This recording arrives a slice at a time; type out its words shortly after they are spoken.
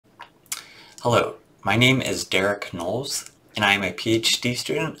Hello, my name is Derek Knowles, and I am a PhD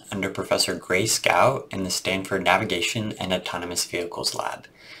student under Professor Grace Gao in the Stanford Navigation and Autonomous Vehicles Lab.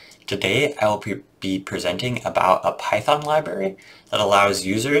 Today, I will be presenting about a Python library that allows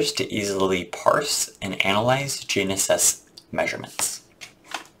users to easily parse and analyze GNSS measurements.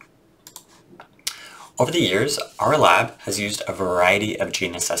 Over the years, our lab has used a variety of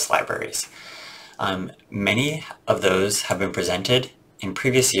GNSS libraries. Many of those have been presented in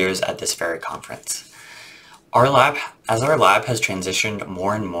previous years at this very conference. As our lab has transitioned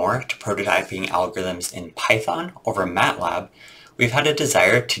more and more to prototyping algorithms in Python over MATLAB, we've had a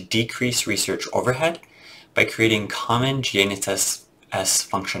desire to decrease research overhead by creating common GNSS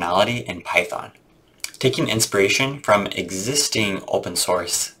functionality in Python. Taking inspiration from existing open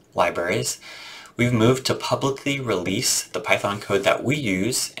source libraries, we've moved to publicly release the Python code that we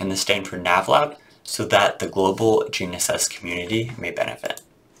use in the Stanford Nav Lab so that the global GNSS community may benefit.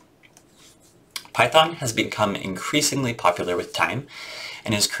 Python has become increasingly popular with time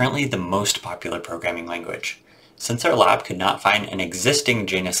and is currently the most popular programming language. Since our lab could not find an existing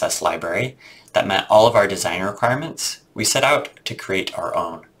GNSS library that met all of our design requirements, we set out to create our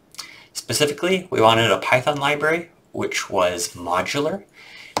own. Specifically, we wanted a Python library which was modular,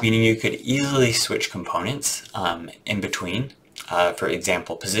 meaning you could easily switch components in between, for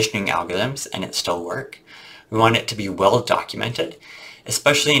example, positioning algorithms, and it still work. We want it to be well documented.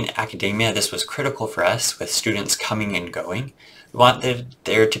 Especially in academia, this was critical for us with students coming and going. We wanted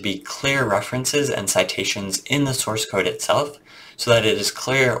there to be clear references and citations in the source code itself so that it is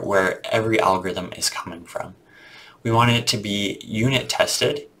clear where every algorithm is coming from. We wanted it to be unit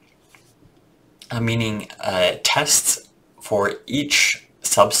tested, meaning tests for each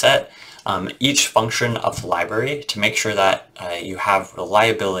subset, each function of the library to make sure that you have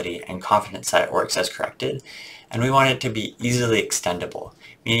reliability and confidence that it works as corrected. And we want it to be easily extendable,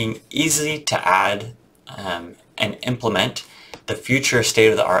 meaning easy to add and implement the future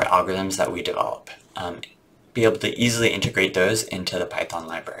state-of-the-art algorithms that we develop. Be able to easily integrate those into the Python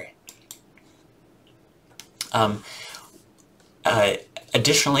library.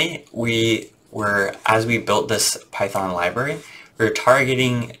 Additionally, as we built this Python library, we're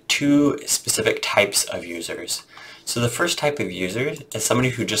targeting two specific types of users. So the first type of user is somebody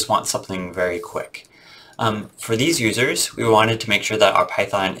who just wants something very quick. For these users, we wanted to make sure that our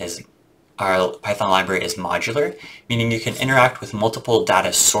Python library is modular, meaning you can interact with multiple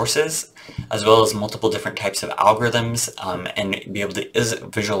data sources as well as multiple different types of algorithms and be able to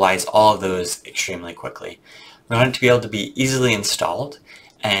visualize all of those extremely quickly. We want it to be able to be easily installed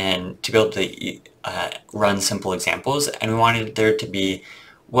and to be able to run simple examples, and we wanted there to be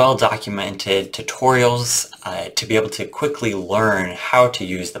well-documented tutorials to be able to quickly learn how to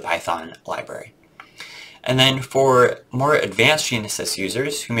use the Python library. And then for more advanced GNSS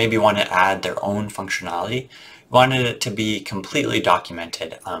users who maybe want to add their own functionality, we wanted it to be completely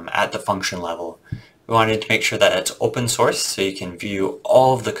documented at the function level. We wanted to make sure that it's open source so you can view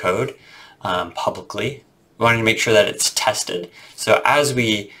all of the code publicly. We wanted to make sure that it's tested. So as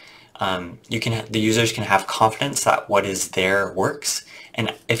the users can have confidence that what is there works.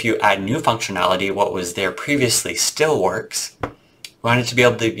 And if you add new functionality, what was there previously still works. We wanted to be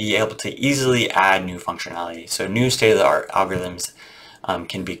able to easily add new functionality. So new state-of-the-art algorithms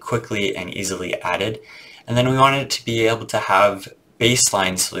can be quickly and easily added. And then we wanted to be able to have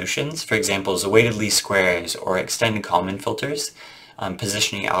baseline solutions, for example, weighted least squares or extended Kalman filters,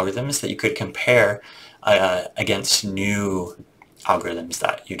 positioning algorithms that you could compare against new algorithms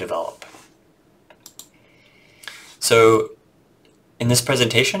that you develop. So in this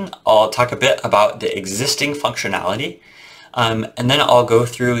presentation, I'll talk a bit about the existing functionality. And then I'll go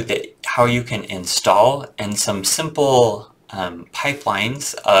through how you can install and some simple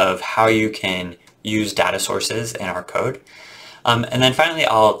pipelines of how you can use data sources in our code. And then finally,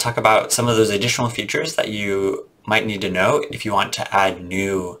 I'll talk about some of those additional features that you might need to know if you want to add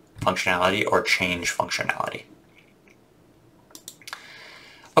new functionality or change functionality.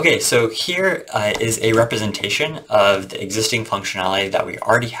 Okay, so here is a representation of the existing functionality that we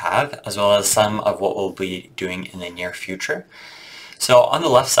already have, as well as some of what we'll be doing in the near future. So on the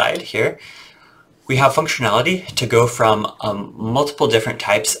left side here, we have functionality to go from multiple different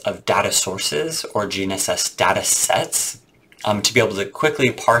types of data sources or GNSS data sets to be able to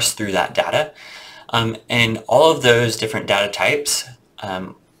quickly parse through that data. And all of those different data types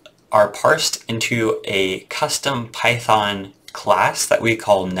are parsed into a custom Python class that we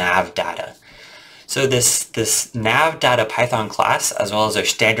call nav data. So this nav data Python class, as well as our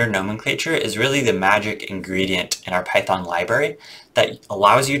standard nomenclature, is really the magic ingredient in our Python library that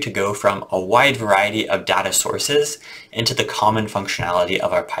allows you to go from a wide variety of data sources into the common functionality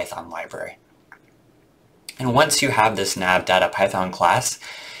of our Python library. And once you have this nav data Python class,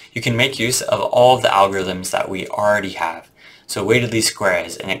 you can make use of all of the algorithms that we already have. So weighted least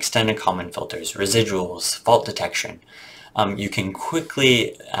squares and extended common filters, residuals, fault detection. You can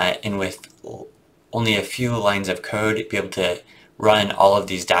quickly, and with only a few lines of code, be able to run all of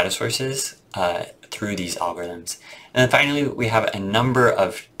these data sources through these algorithms. And then finally, we have a number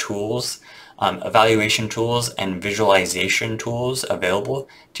of tools, evaluation tools and visualization tools available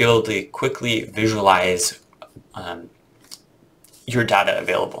to be able to quickly visualize your data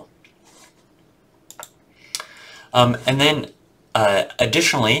available. And then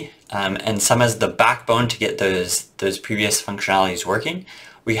additionally, and some as the backbone to get those previous functionalities working,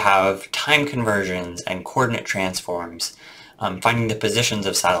 we have time conversions and coordinate transforms, finding the positions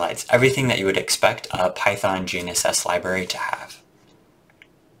of satellites, everything that you would expect a Python GNSS library to have.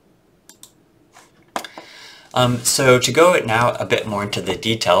 So to go now a bit more into the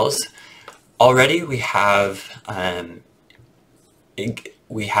details, already we have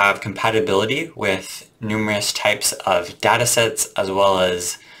compatibility with numerous types of datasets as well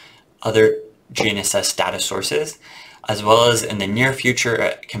as other GNSS data sources, as well as in the near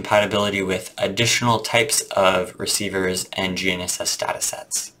future compatibility with additional types of receivers and GNSS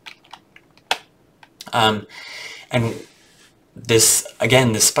datasets. And this,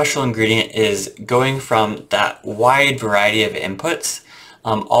 again, this special ingredient is going from that wide variety of inputs.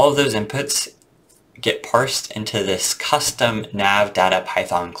 All of those inputs get parsed into this custom nav data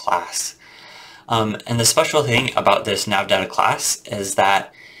Python class. And the special thing about this nav data class is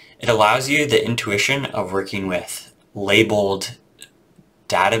that it allows you the intuition of working with labeled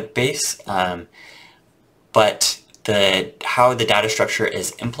database, but how the data structure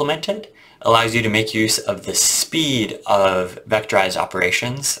is implemented allows you to make use of the speed of vectorized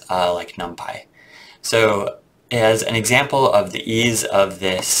operations like NumPy. So as an example of the ease of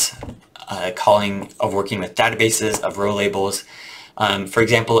this working with databases of row labels, for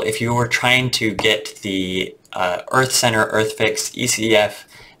example, if you were trying to get the Earth Center, Earth Fix, ECF,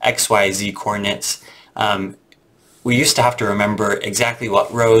 XYZ coordinates, we used to have to remember exactly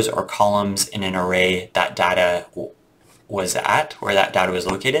what rows or columns in an array that data was at, where that data was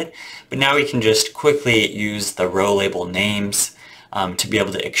located. But now we can just quickly use the row label names to be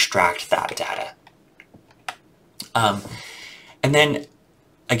able to extract that data. And then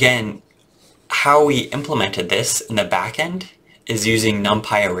again, how we implemented this in the back end is using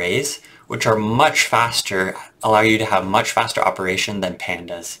NumPy arrays, which are much faster, allow you to have much faster operation than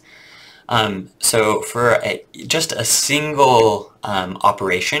pandas. So for just a single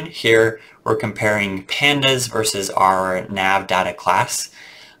operation here, we're comparing pandas versus our nav data class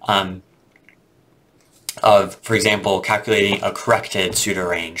of, for example, calculating a corrected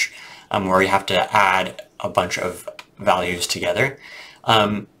pseudo-range where you have to add a bunch of values together.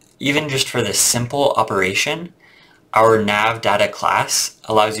 Even just for this simple operation, our nav data class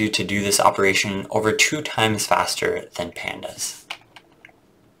allows you to do this operation over 2 times faster than pandas.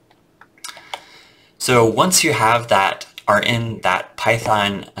 So once you have are in that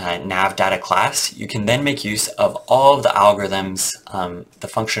Python nav data class, you can then make use of all of the algorithms, the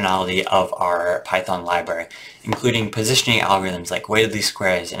functionality of our Python library, including positioning algorithms like weighted least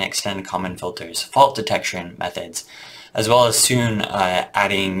squares and extended common filters, fault detection methods, as well as soon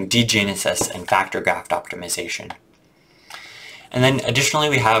adding DGNSS and factor graph optimization. And then additionally,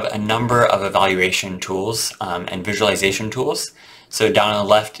 we have a number of evaluation tools and visualization tools. So down on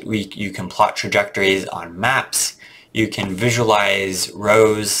the left, you can plot trajectories on maps. You can visualize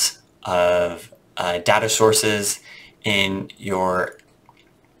rows of data sources in your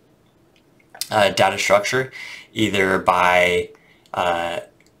data structure, either by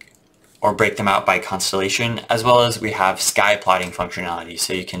or break them out by constellation, as well as we have sky plotting functionality,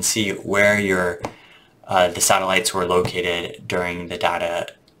 so you can see where the satellites were located during the data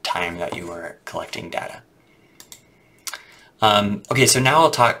time that you were collecting data. Okay, so now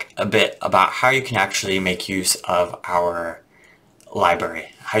I'll talk a bit about how you can actually make use of our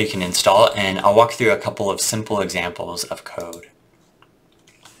library, how you can install it, and I'll walk through a couple of simple examples of code.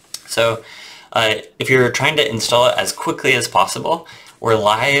 So if you're trying to install it as quickly as possible, we're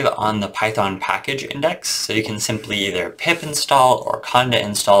live on the Python package index, so you can simply either pip install or conda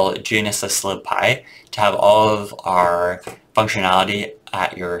install GNSS libpy to have all of our functionality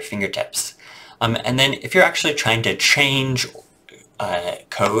at your fingertips. And then if you're actually trying to change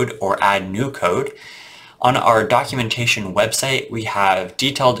code or add new code, on our documentation website, we have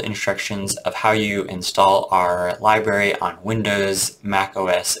detailed instructions of how you install our library on Windows, Mac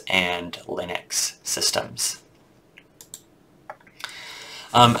OS, and Linux systems.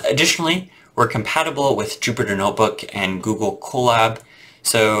 Additionally, we're compatible with Jupyter Notebook and Google Colab.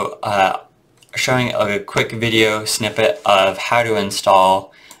 So showing a quick video snippet of how to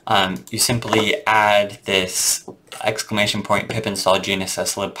install. You simply add this pip install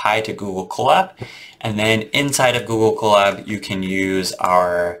GNSS libpi to Google Colab, and then inside of Google Colab you can use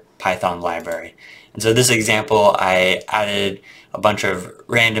our Python library. And so this example, I added a bunch of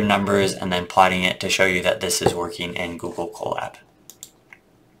random numbers and then plotting it to show you that this is working in Google Colab.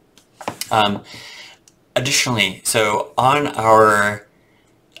 Additionally, so on our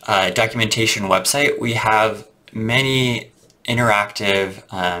documentation website, we have many interactive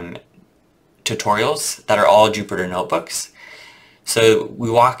tutorials that are all Jupyter notebooks. So we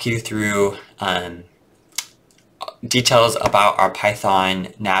walk you through details about our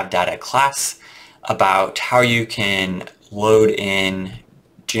Python nav data class, about how you can load in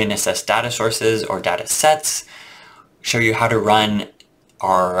GNSS data sources or data sets, show you how to run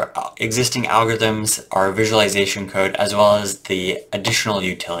our existing algorithms, our visualization code, as well as the additional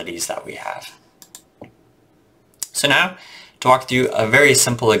utilities that we have. So now, to walk through a very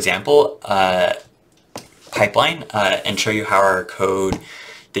simple example pipeline and show you how our code,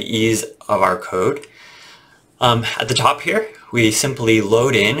 the ease of our code. At the top here, we simply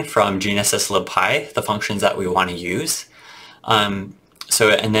load in from GNSS libpi the functions that we want to use. And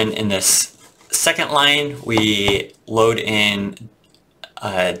then in this second line, we load in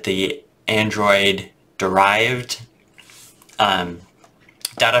the Android derived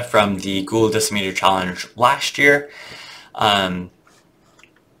data from the Google Decimeter Challenge last year.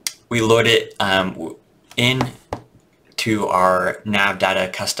 We load it in to our nav data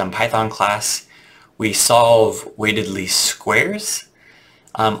custom Python class. We solve weighted least squares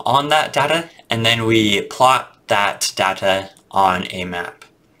on that data, and then we plot that data on a map.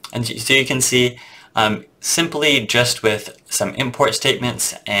 And so you can see simply just with some import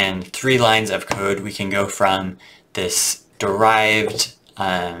statements and 3 lines of code, we can go from this derived,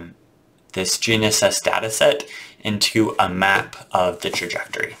 this GNSS dataset into a map of the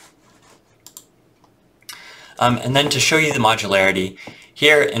trajectory. And then to show you the modularity,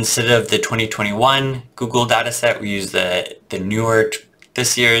 here instead of the 2021 Google dataset, we use the newer,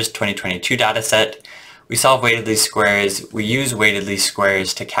 this year's 2022 dataset. We solve weighted least squares. We use weighted least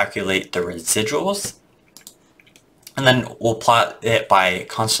squares to calculate the residuals. And then we'll plot it by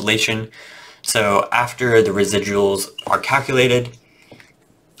constellation. So after the residuals are calculated,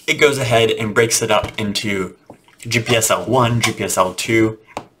 it goes ahead and breaks it up into GPSL1, GPSL2,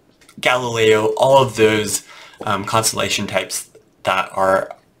 Galileo, all of those constellation types that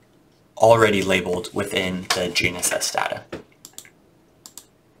are already labeled within the GNSS data.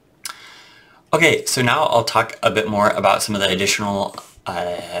 Okay, so now I'll talk a bit more about some of the additional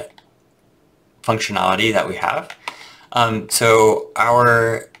functionality that we have. So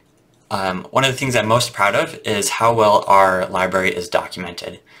our one of the things I'm most proud of is how well our library is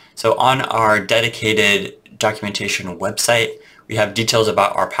documented. So on our dedicated documentation website, we have details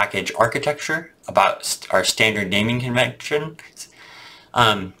about our package architecture, about our standard naming conventions,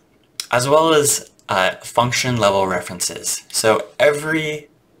 as well as function level references. So every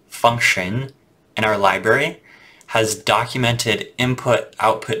function in our library has documented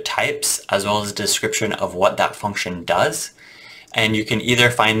input-output types as well as a description of what that function does. And you can either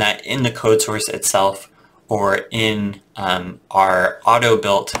find that in the code source itself or in our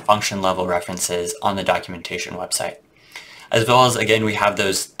auto-built function level references on the documentation website. As well as, again, we have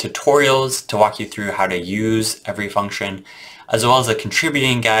those tutorials to walk you through how to use every function, as well as a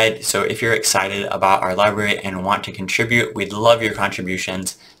contributing guide. So if you're excited about our library and want to contribute, we'd love your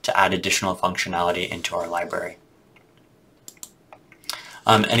contributions to add additional functionality into our library.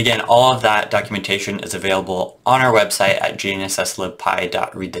 And again, all of that documentation is available on our website at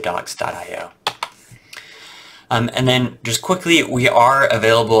gnsslibi.readthedocs.io. And then just quickly, we are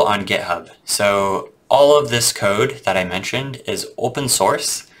available on GitHub. So all of this code that I mentioned is open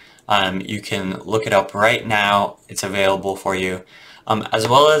source. You can look it up right now. It's available for you. As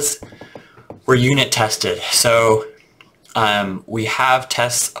well as we're unit tested. So we have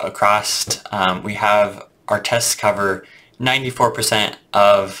tests across, our tests cover 94%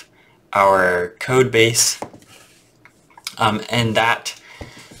 of our code base, and that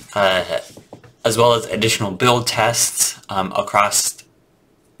as well as additional build tests across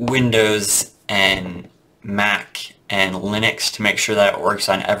Windows and Mac and Linux to make sure that it works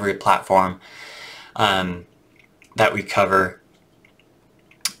on every platform that we cover.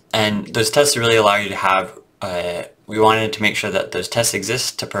 And those tests really allow you to have, we wanted to make sure that those tests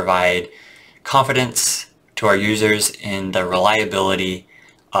exist to provide confidence to our users in the reliability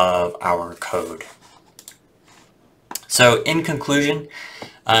of our code. So in conclusion,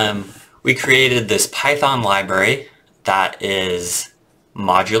 we created this Python library that is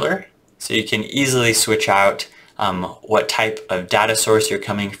modular. So you can easily switch out what type of data source you're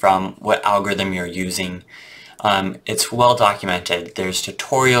coming from, what algorithm you're using. It's well documented. There's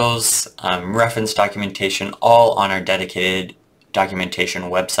tutorials, reference documentation, all on our dedicated documentation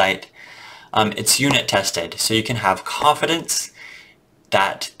website. It's unit tested, so you can have confidence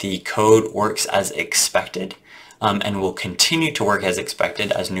that the code works as expected and will continue to work as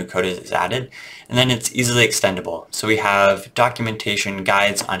expected as new code is added. And then it's easily extendable. So we have documentation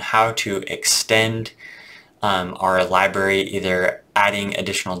guides on how to extend our library, either adding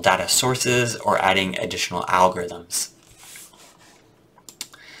additional data sources or adding additional algorithms.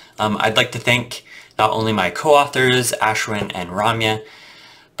 I'd like to thank not only my co-authors, Ashwin and Ramya,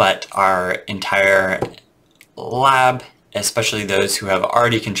 but our entire lab, especially those who have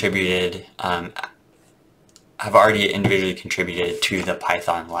already contributed, have already individually contributed to the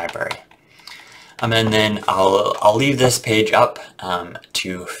Python library. And then I'll leave this page up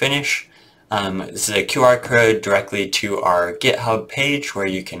to finish. This is a QR code directly to our GitHub page where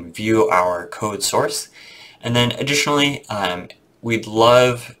you can view our code source. And then additionally, we'd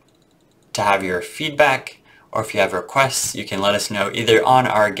love to have your feedback, or if you have requests, you can let us know either on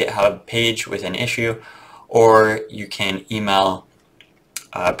our GitHub page with an issue, or you can email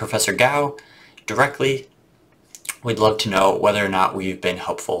Professor Gao directly. We'd love to know whether or not we've been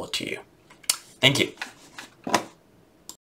helpful to you. Thank you.